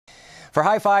For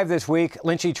High Five this week,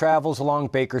 Lynchy travels along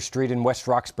Baker Street in West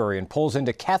Roxbury and pulls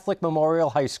into Catholic Memorial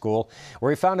High School,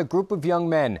 where he found a group of young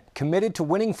men committed to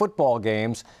winning football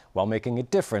games while making a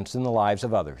difference in the lives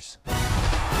of others.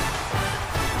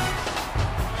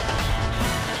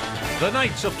 The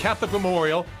Knights of Catholic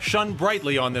Memorial shone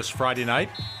brightly on this Friday night.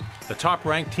 The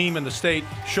top-ranked team in the state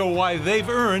show why they've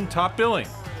earned top billing.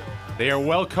 They are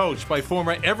well coached by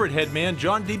former Everett head man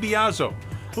John DiBiazzo,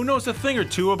 who knows a thing or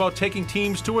two about taking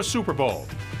teams to a Super Bowl.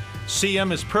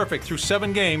 CM is perfect through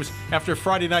 7 games after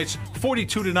Friday night's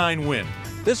 42-9 win.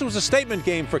 This was a statement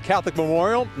game for Catholic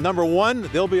Memorial. Number 1,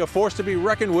 they'll be a force to be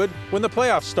reckoned with when the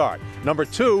playoffs start. Number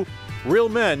 2, real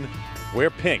men wear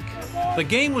pink. The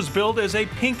game was billed as a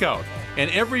pink out,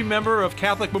 and every member of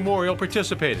Catholic Memorial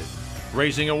participated.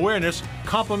 Raising awareness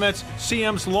complements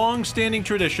CM's long-standing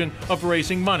tradition of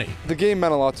raising money. The game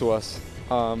meant a lot to us.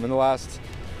 In the last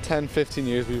 10-15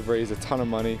 years, we've raised a ton of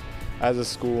money as a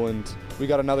school, and we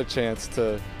got another chance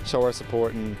to show our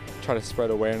support and try to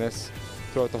spread awareness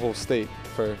throughout the whole state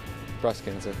for breast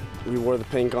cancer. We wore the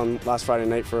pink on last Friday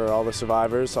night for all the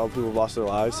survivors, all the people who lost their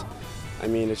lives. I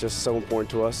mean, it's just so important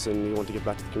to us, and we want to give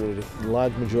back to the community. The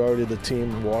large majority of the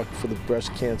team walked for the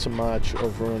breast cancer march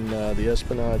over in the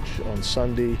Espionage on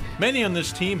Sunday. Many on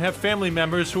this team have family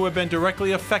members who have been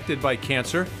directly affected by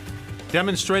cancer.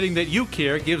 Demonstrating that you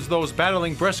care gives those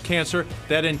battling breast cancer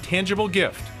that intangible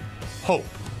gift, hope.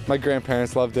 My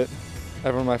grandparents loved it.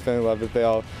 Everyone in my family loved it. They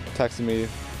all texted me.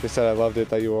 They said I loved it,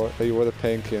 that you wore the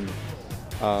pink, and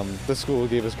the school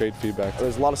gave us great feedback.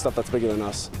 There's a lot of stuff that's bigger than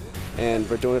us, and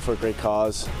we're doing it for a great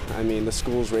cause. I mean, the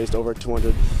school's raised over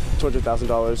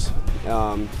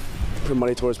 $200,000 for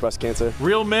money towards breast cancer.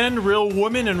 Real men, real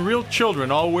women, and real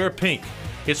children all wear pink.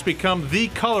 It's become the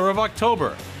color of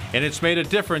October, and it's made a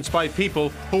difference by people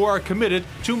who are committed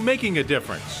to making a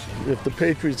difference. If the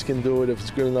Patriots can do it, if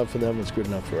it's good enough for them, it's good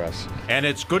enough for us. And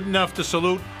it's good enough to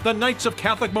salute the Knights of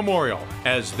Catholic Memorial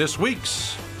as this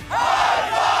week's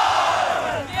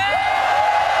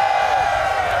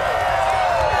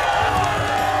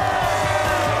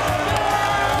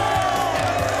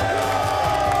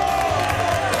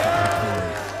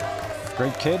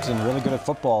Great kids and really good at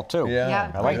football, too.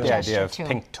 Yeah. I like the idea of too.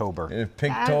 Pinktober.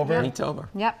 Pinktober? Pinktober.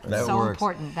 Yep, That so works.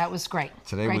 important. That was great.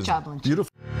 Today Great was job, Lynch. beautiful.